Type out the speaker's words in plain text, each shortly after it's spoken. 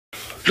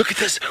Look at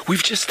this.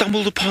 We've just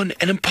stumbled upon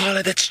an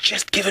impala that's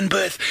just given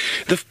birth.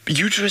 The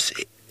uterus,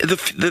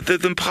 the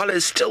impala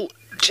is still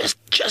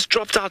just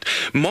dropped out.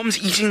 Mom's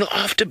eating the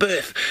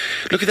afterbirth.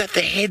 Look at that.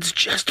 The head's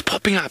just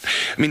popping up.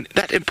 I mean,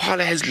 that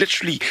impala has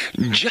literally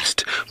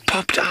just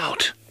popped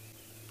out.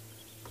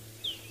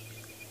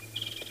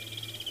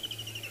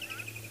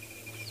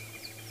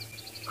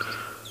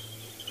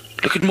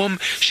 Look at Mom.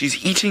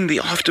 She's eating the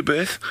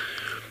afterbirth.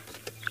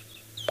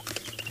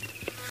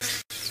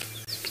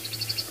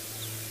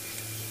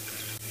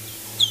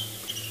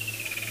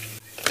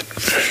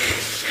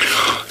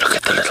 Look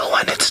at the little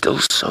one. It's still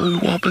so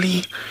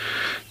wobbly.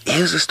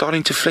 Ears are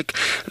starting to flick.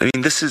 I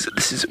mean, this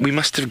is. We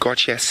must have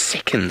got here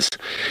seconds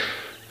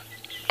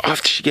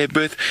after she gave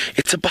birth.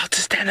 It's about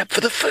to stand up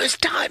for the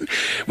first time.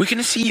 We're going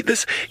to see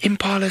this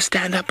impala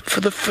stand up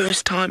for the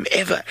first time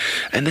ever,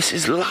 and this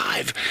is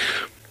live.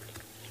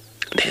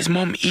 There's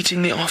Mom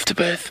eating the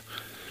afterbirth.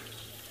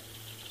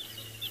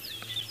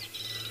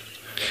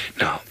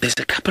 Now, there's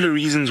a couple of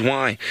reasons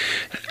why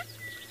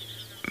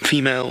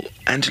female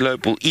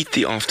antelope will eat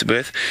the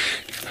afterbirth.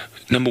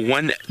 Number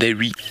one, they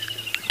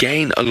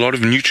regain a lot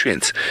of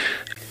nutrients.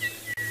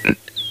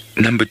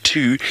 Number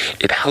two,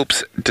 it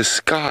helps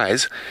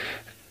disguise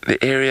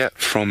the area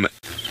from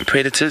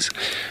predators.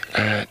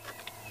 That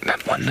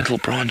one little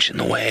branch in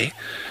the way.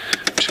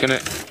 I'm just going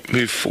to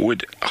move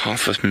forward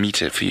half a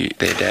meter for you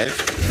there, Dave.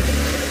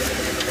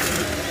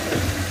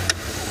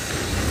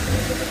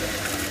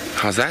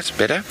 How's that?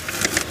 Better?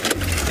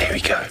 There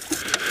we go.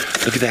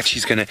 Look at that.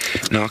 She's going to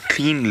now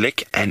clean,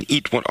 lick, and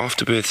eat what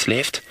afterbirth's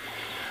left.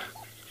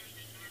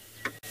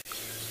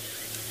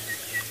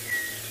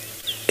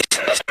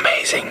 Isn't this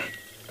amazing?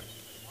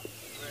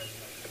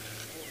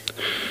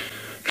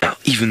 Now,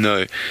 even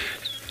though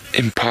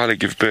impala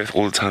give birth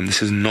all the time,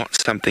 this is not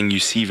something you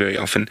see very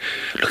often.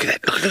 Look at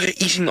that. Look at her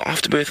eating the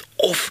afterbirth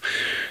off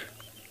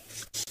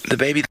the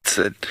baby.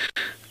 That's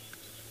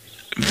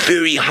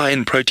very high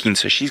in protein,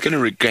 so she's going to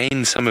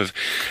regain some of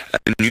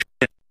the nutrients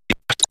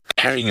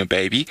carrying a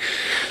baby.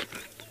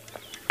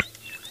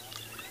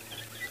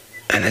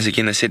 And as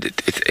again I said,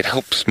 it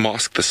helps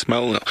mask the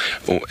smell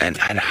and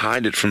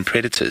hide it from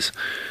predators.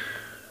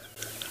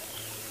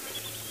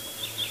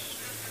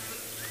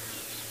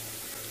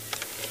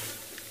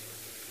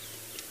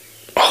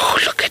 Oh,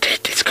 look at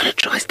it. It's going to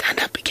try stand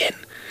up again.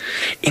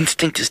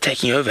 Instinct is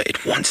taking over.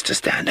 It wants to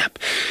stand up.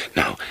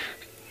 Now,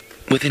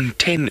 within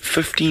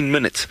 10-15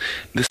 minutes,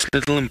 this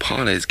little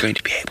impala is going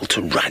to be able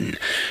to run.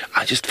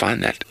 I just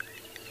find that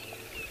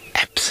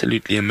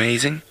absolutely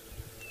amazing.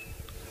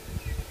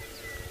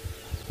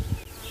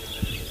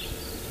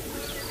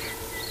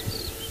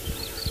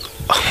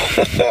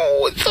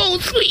 Oh, it's so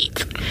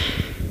sweet.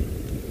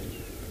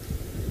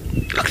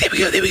 Look,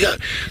 there we go.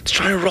 It's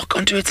trying to rock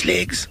onto its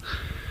legs.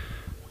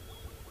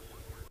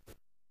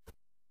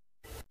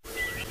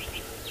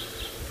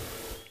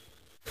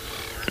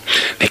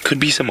 There could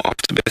be some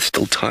afterbirth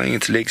still tying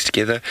its legs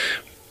together.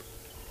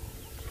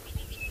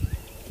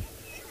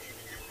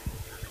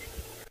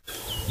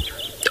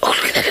 Oh,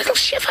 look at that little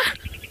shiver.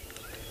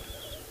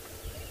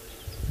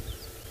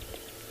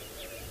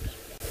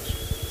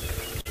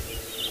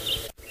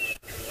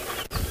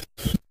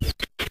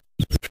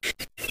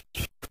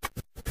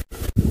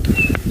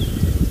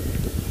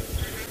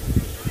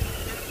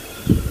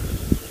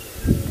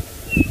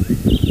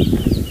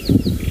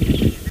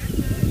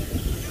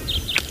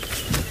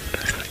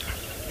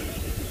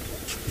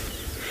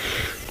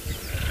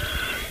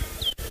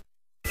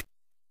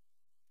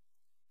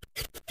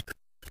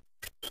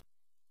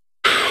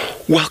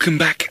 Welcome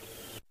back,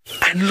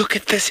 and look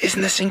at this.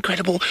 Isn't this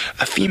incredible?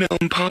 A female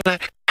impala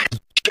has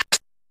just...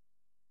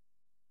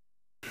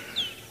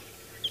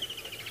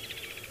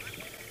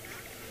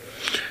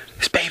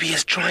 This baby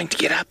is trying to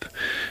get up.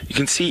 You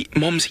can see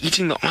Mom's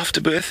eating the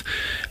afterbirth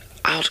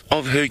out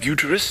of her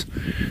uterus,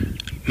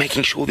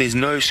 making sure there's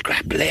no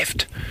scrap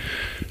left,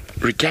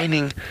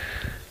 regaining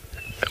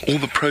all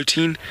the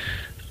protein.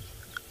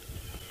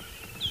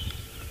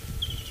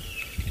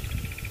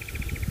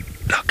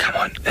 Oh, come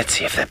on. Let's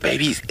see if that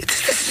baby's...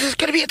 This is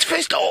going to be its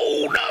first...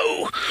 Oh,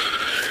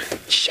 no.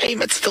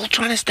 Shame, it's still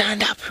trying to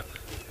stand up.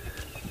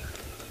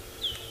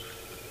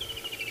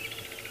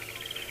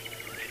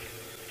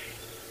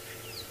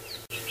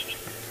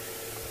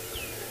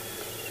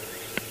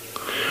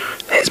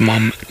 There's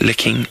Mom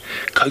licking,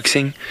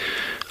 coaxing.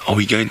 Are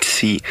we going to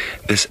see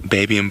this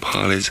baby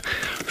impala's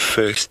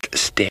first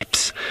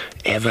steps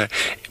ever?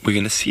 We're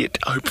going to see it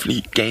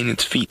hopefully gain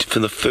its feet for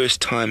the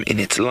first time in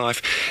its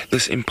life.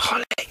 This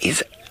impala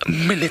is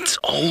minutes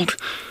old.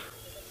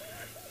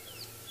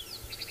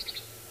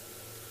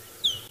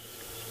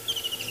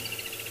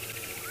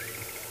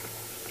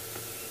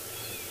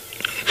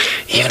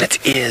 Even its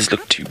ears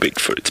look too big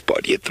for its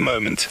body at the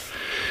moment.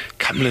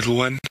 Come, little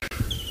one.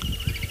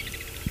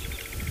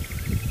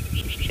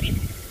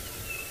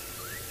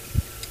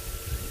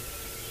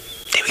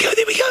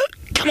 There we go.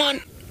 Come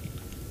on.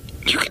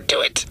 You can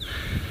do it.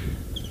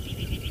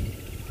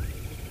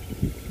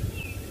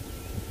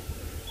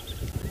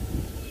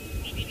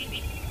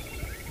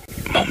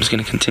 Mom's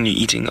going to continue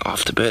eating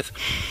after birth.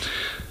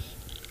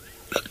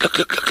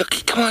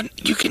 Look. Come on,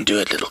 you can do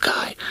it, little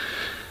guy.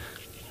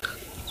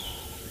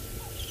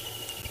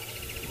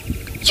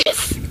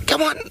 Yes,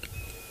 come on.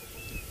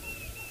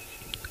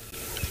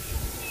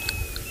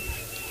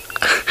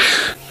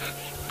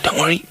 Don't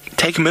worry,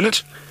 take a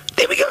minute.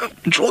 There we go.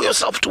 Draw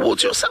yourself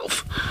towards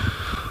yourself.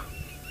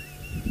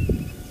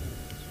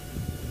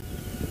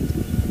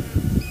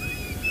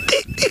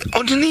 There.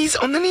 On the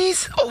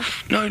knees. Oh,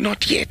 no,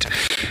 not yet.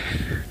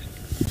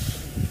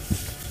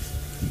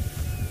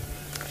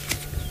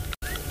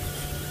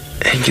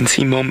 And you can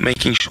see Mom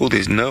making sure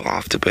there's no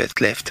afterbirth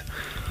left.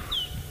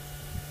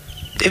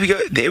 There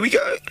we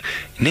go.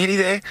 Nearly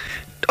there.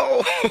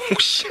 Oh,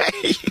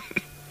 shame.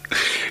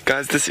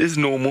 Guys, this is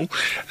normal.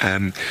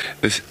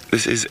 This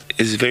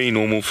is very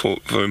normal for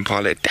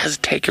impala. It does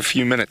take a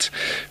few minutes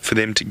for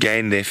them to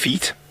gain their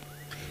feet.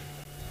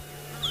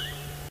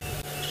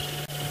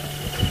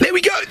 There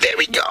we go. There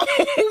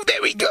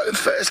we go.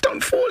 First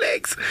on 4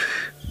 legs.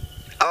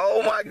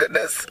 Oh my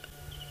goodness.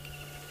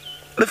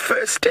 The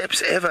first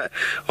steps ever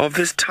of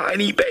this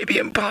tiny baby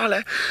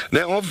impala.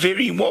 They are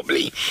very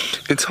wobbly.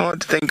 It's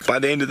hard to think by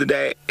the end of the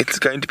day it's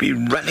going to be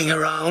running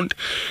around,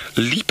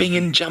 leaping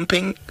and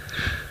jumping.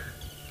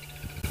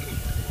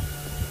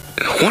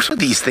 What are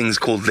these things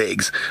called,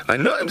 legs? I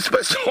know I'm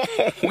supposed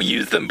to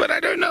use them, but I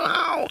don't know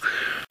how.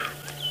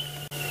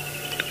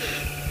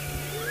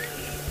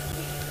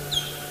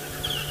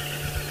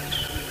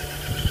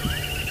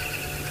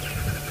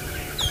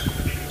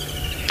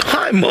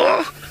 Hi,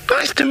 Ma.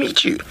 Nice to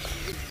meet you.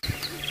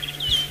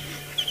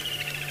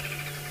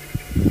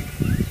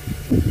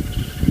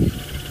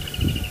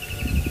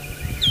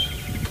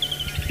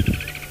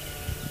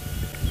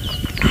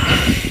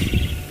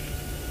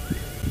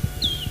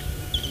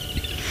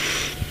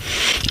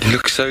 He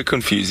looks so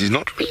confused. He's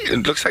not really.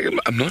 It looks like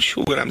I'm not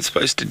sure what I'm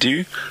supposed to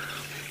do.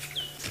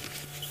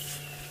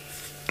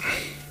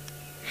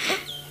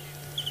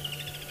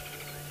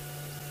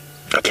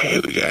 Okay,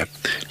 here we go.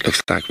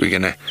 Looks like we're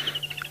gonna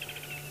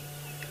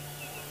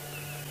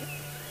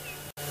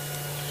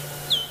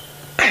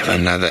have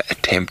another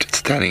attempt at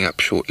standing up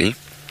shortly.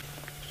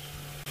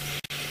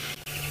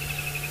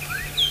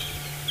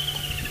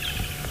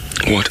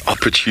 What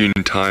opportune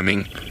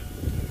timing.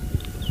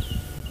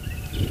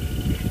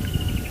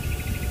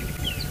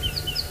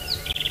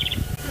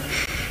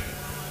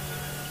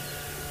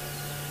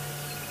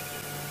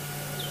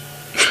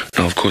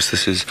 Now, of course,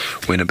 this is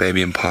when a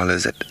baby impala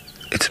is at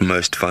its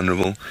most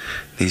vulnerable,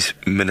 these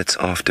minutes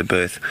after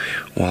birth,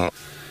 while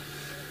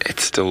it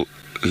still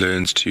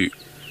learns to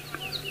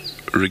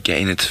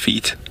regain its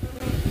feet.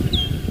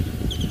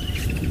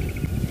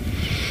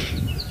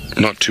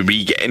 Not to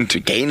regain, to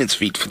gain its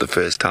feet for the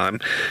first time.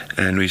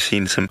 And we've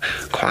seen some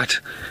quite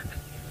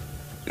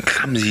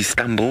clumsy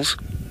stumbles.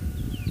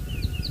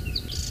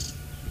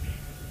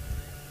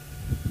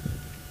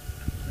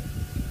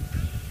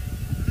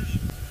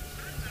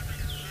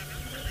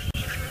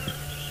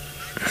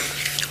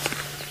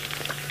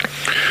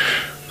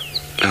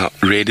 Now,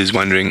 Red is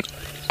wondering,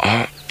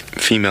 are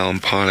female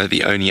impala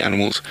the only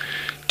animals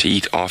to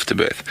eat after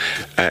birth?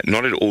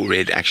 Not at all,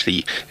 Red.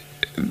 Actually,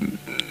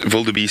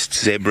 wildebeest,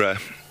 zebra.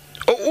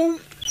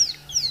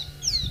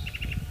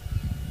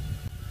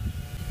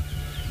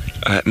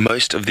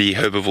 Most of the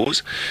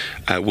herbivores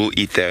will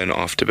eat their own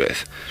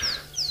afterbirth.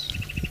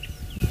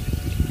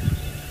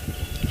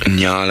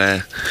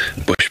 Nyala,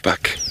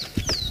 bushbuck.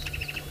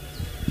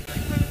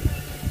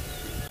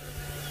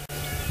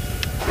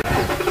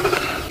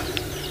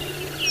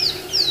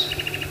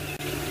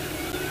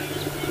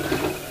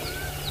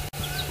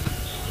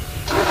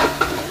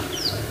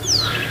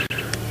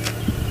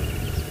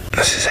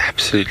 This is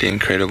absolutely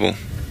incredible.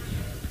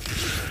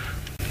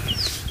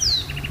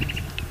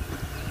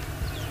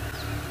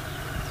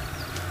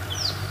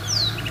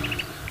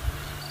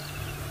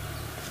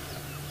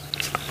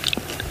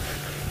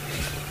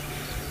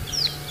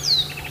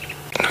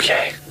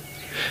 Okay,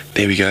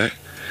 there we go.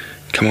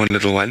 Come on,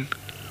 little one.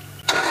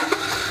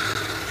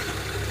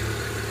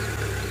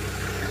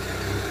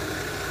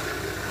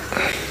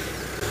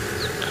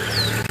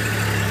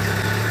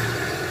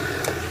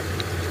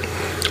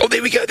 Oh,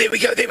 there we go.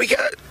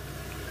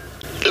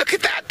 Look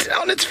at that,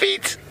 on its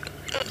feet.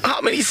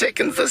 How many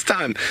seconds this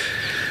time?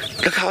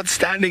 Look how it's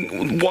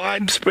standing,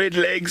 wide spread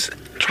legs,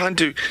 trying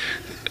to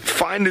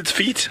find its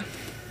feet.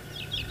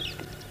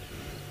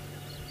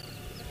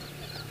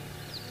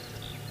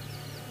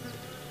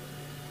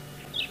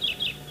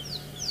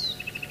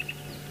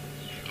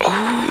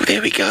 Oh,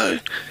 there we go.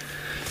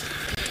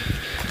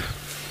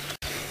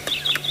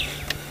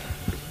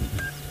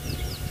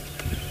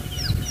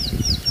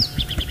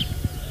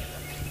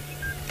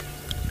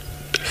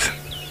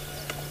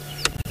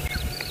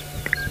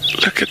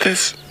 Look at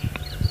this.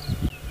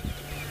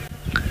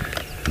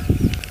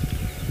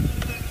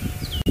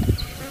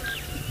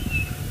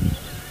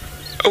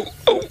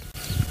 Oh.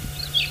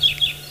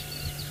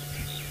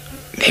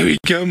 There we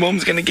go.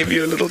 Mom's gonna give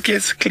you a little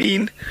kiss,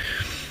 clean.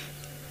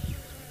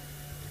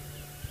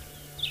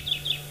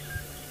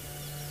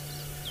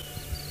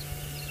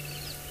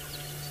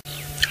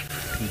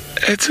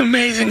 It's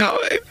amazing how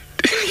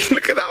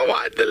Look at how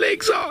wide the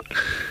legs are.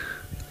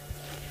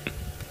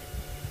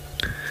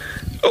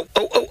 Oh,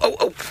 oh, oh, oh,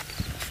 oh.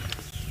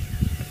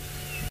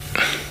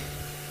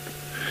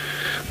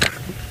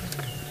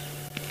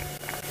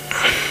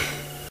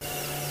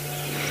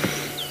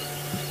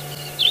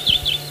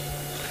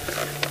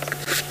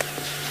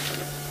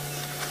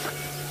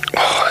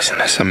 Oh, isn't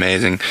this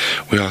amazing?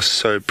 We are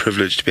so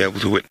privileged to be able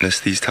to witness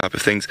these type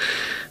of things.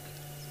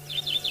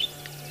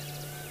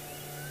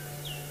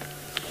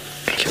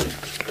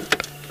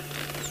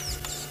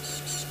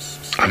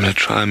 I'm going to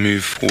try and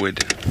move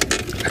forward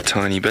a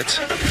tiny bit.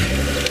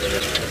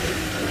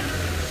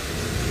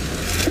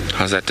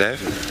 How's that,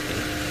 Dave?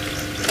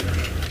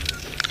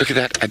 Look at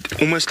that.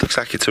 It almost looks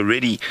like it's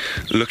already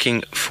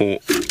looking for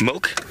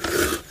milk.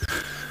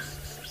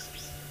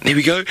 There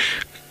we go.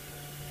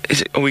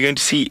 Are we going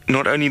to see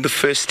not only the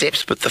first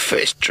steps, but the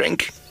first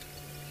drink?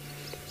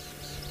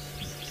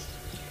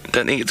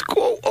 Don't think it's...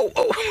 Oh, oh,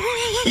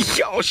 oh.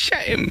 Yo,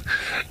 shame.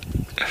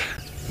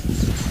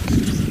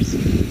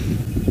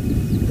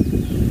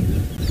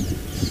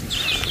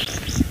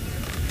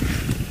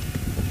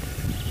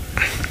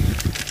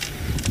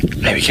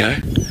 There we go.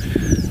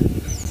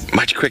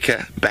 Much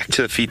quicker. Back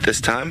to the feet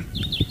this time.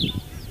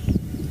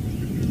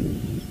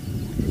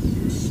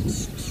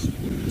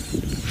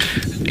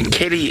 And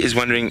Kelly is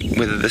wondering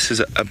whether this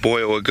is a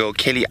boy or a girl.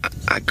 Kelly,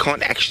 I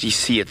can't actually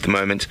see at the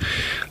moment.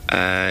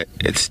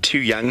 It's too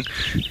young.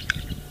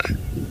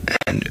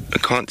 And I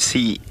can't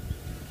see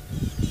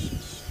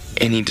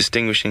any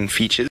distinguishing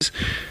features.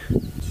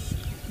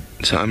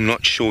 So I'm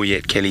not sure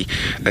yet, Kelly.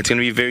 It's going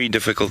to be very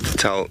difficult to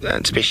tell,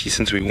 especially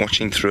since we're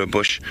watching through a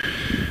bush.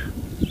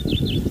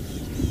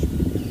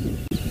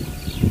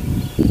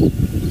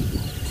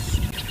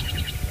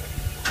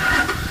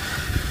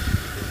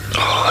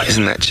 Oh,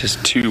 isn't that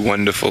just too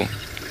wonderful?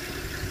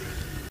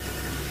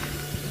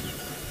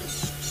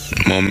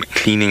 Mom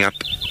cleaning up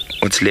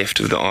what's left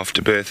of the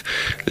afterbirth,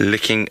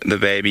 licking the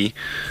baby.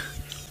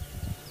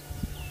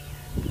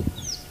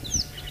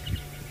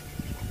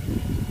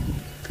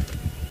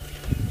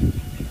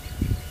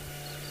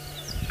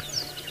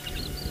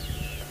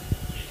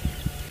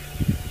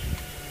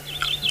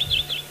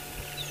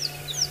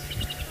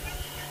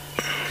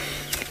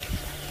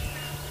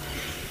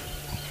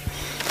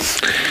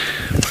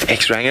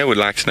 X-Ranger would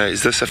like to know,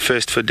 is this a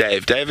first for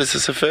Dave? Dave, is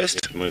this a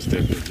first? Yes, most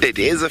definitely. It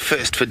is a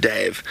first for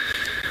Dave.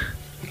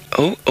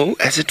 Oh, oh,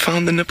 has it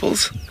found the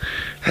nipples?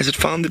 Has it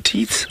found the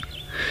teeth?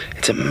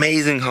 It's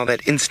amazing how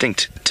that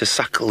instinct to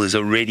suckle is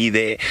already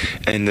there,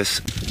 and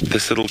this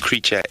little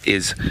creature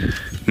is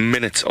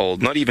minutes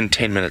old, not even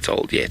 10 minutes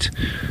old yet.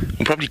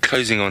 We're probably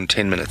closing on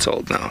 10 minutes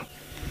old now.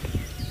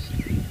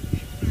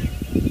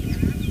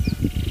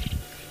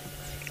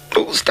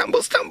 Oh,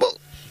 stumble, stumble.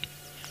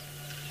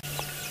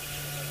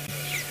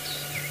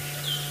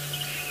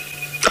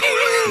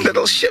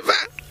 Little shiver.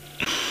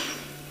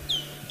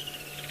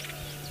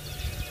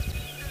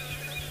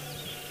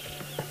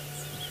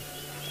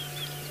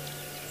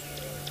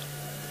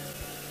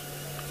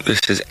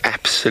 This is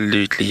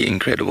absolutely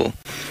incredible.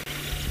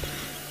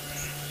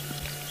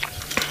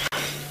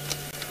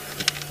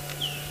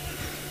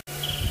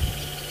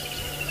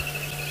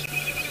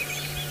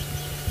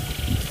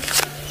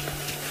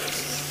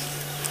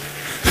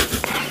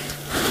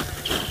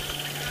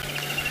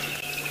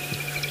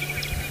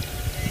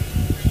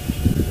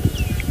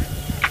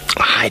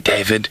 Hi,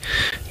 David.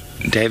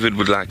 David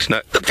would like to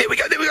know. Look, there we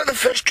go, the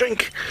first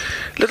drink.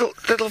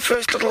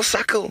 First little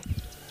suckle.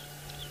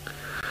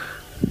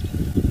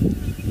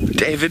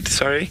 David,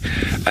 sorry.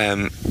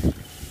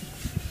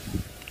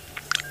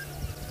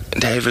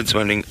 David's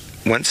wondering,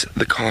 once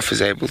the calf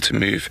is able to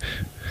move,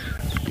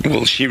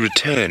 will she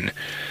return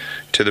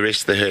to the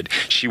rest of the herd?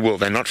 She will.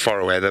 They're not far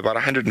away. They're about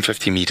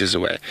 150 meters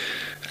away,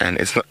 and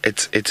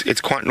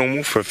it's quite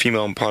normal for a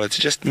female impala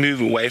to just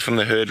move away from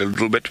the herd a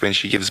little bit when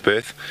she gives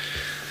birth.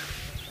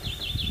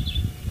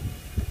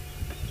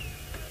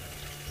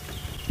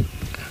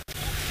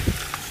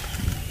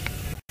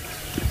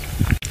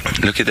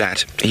 Look at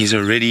that. He's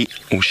already,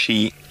 or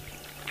she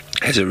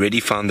has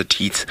already found the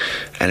teats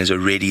and is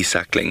already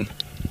suckling.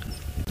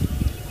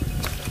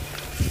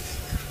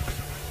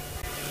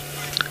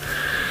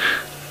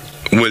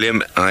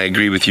 William, I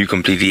agree with you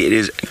completely. It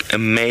is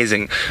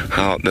amazing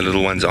how the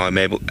little ones are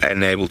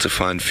unable to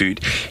find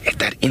food.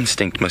 That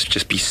instinct must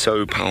just be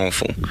so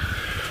powerful.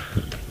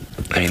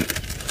 I mean,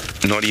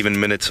 not even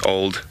minutes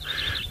old,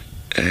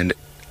 and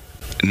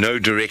no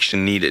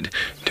direction needed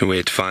to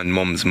where to find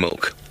mom's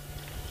milk.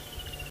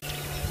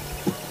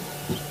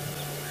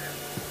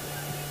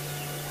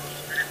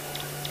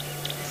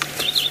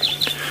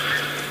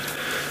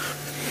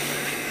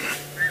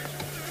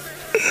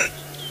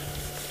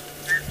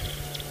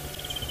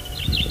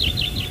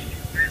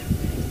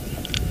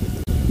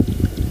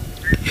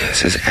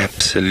 This is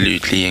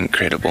absolutely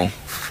incredible,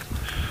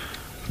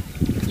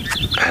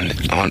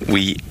 and aren't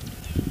we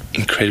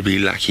incredibly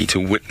lucky to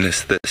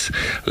witness this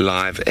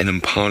live? An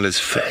impala's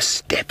first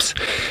steps,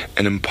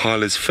 an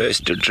impala's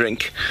first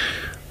drink.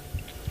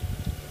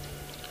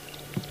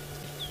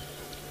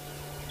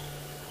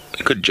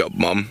 Good job,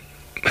 Mom.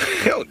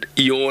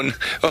 Yawn.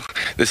 Oh,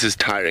 this is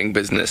tiring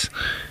business.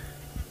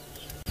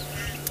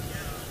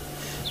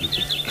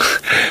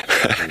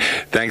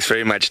 Thanks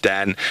very much,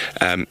 Dan.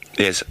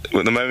 Yes,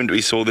 well, the moment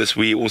we saw this,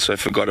 we also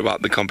forgot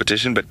about the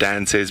competition, but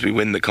Dan says we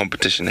win the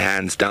competition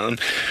hands down.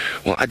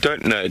 Well, I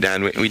don't know,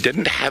 Dan. We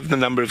didn't have the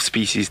number of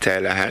species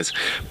Taylor has,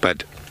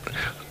 but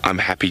I'm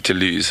happy to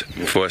lose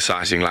for a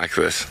sighting like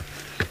this.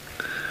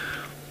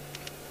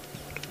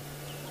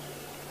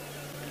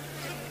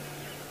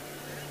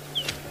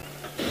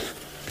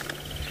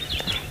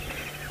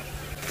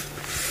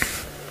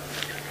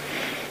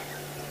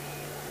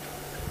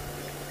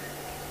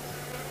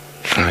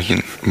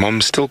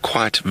 Mom's still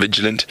quite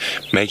vigilant,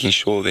 making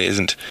sure there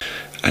isn't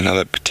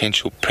another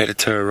potential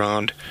predator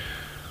around.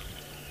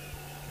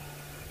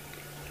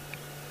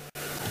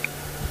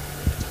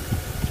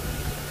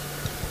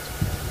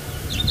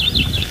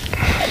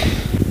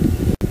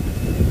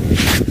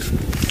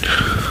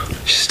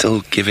 She's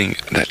still giving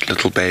that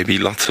little baby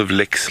lots of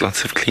licks,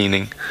 lots of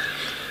cleaning.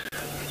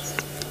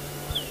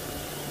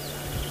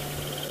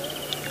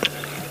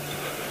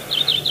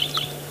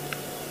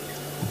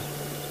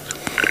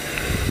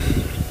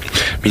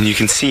 I mean, you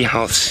can see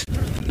how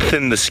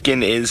thin the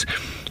skin is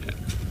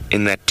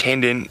in that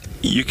tendon.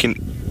 You can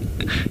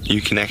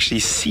actually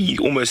see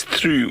almost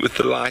through with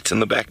the light on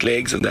the back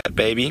legs of that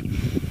baby.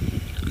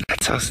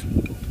 That's how.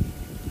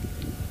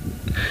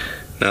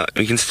 Now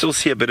we can still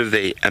see a bit of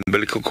the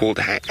umbilical cord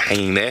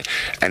hanging there,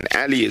 and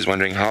Ali is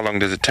wondering how long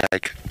does it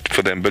take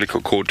for the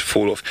umbilical cord to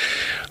fall off.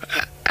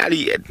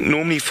 Ali, it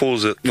normally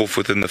falls off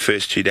within the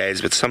first 2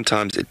 days, but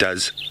sometimes it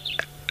does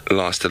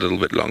last a little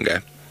bit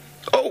longer.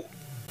 Oh!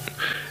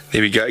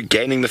 There we go,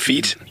 gaining the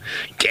feet,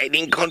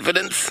 gaining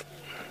confidence.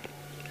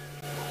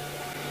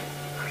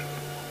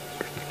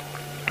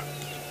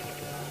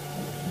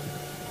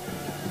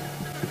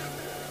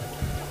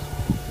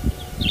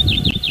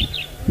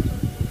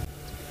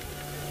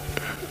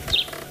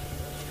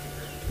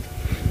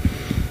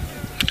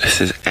 This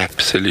is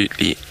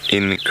absolutely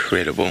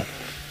incredible.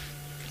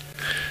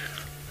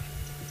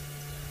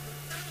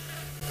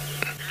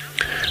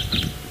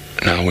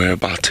 Now we're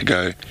about to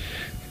go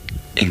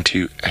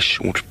into a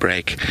short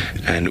break,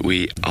 and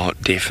we are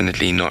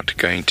definitely not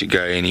going to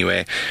go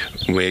anywhere.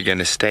 We're going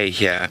to stay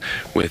here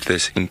with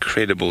this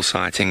incredible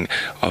sighting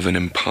of an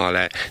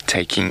impala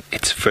taking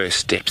its first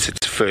steps,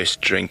 its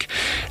first drink,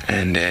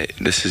 and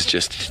this is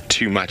just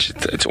too much.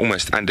 It's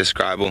almost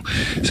undescribable.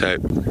 So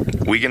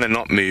we're going to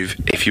not move.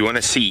 If you want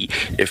to see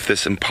if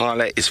this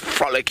impala is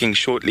frolicking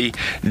shortly,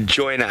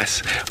 join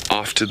us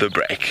after the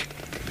break.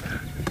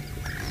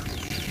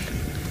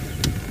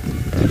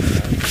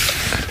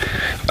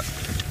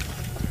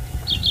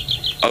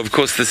 Of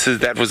course,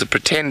 that was a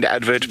pretend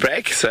advert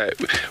break, so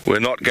we're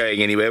not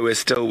going anywhere. We're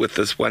still with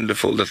this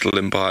wonderful little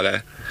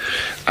impala.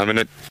 I'm going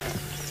to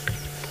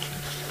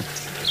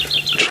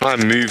try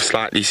and move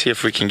slightly, see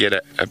if we can get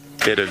a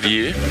better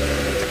view.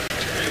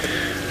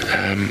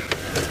 I'm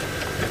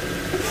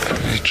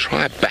going to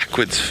try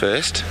backwards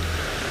first.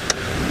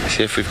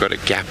 See if we've got a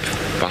gap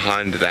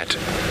behind that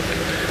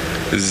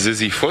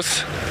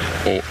Ziziphus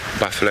or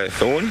buffalo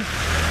thorn.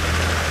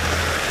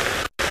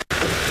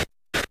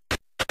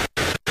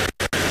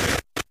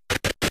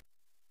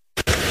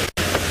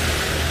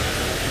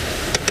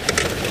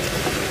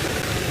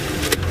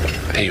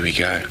 Here we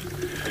go.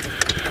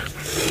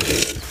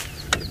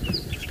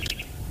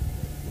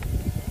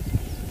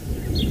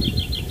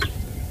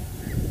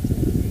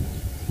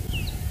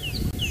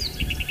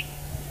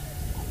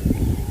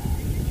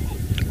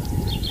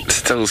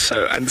 Still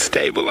so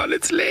unstable on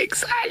its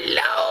legs.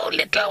 Hello,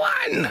 little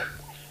one.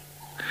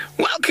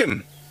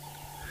 Welcome.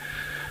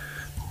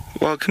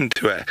 Welcome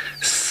to a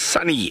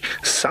sunny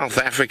South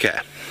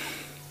Africa.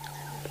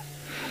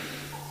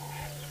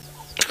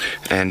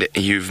 And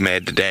you've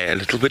made the day a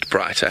little bit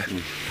brighter.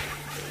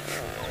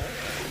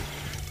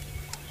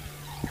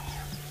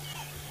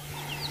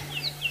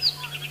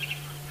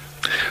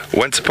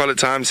 Once Upon a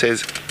Time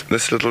says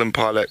this little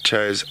impala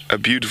chose a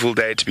beautiful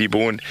day to be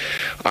born.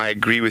 I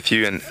agree with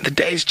you, and the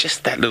day is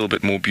just that little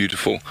bit more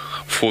beautiful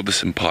for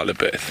this impala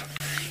birth.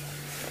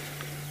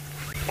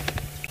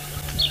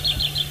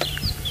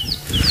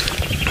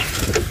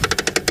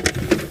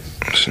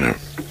 So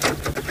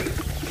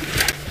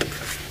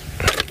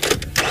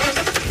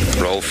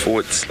roll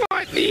forward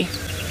slightly.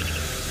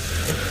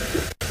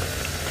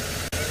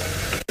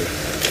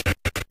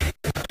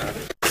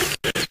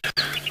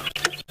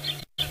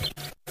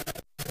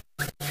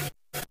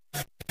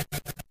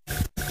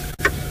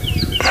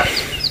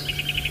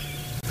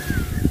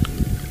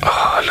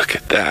 Oh, look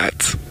at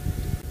that.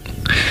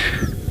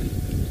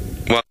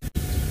 Well,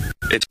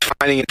 it's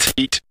finding its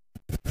feet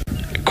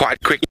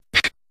quite quickly.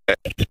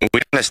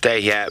 We're going to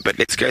stay here, but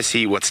let's go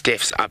see what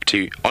Steph's up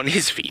to on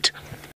his feet.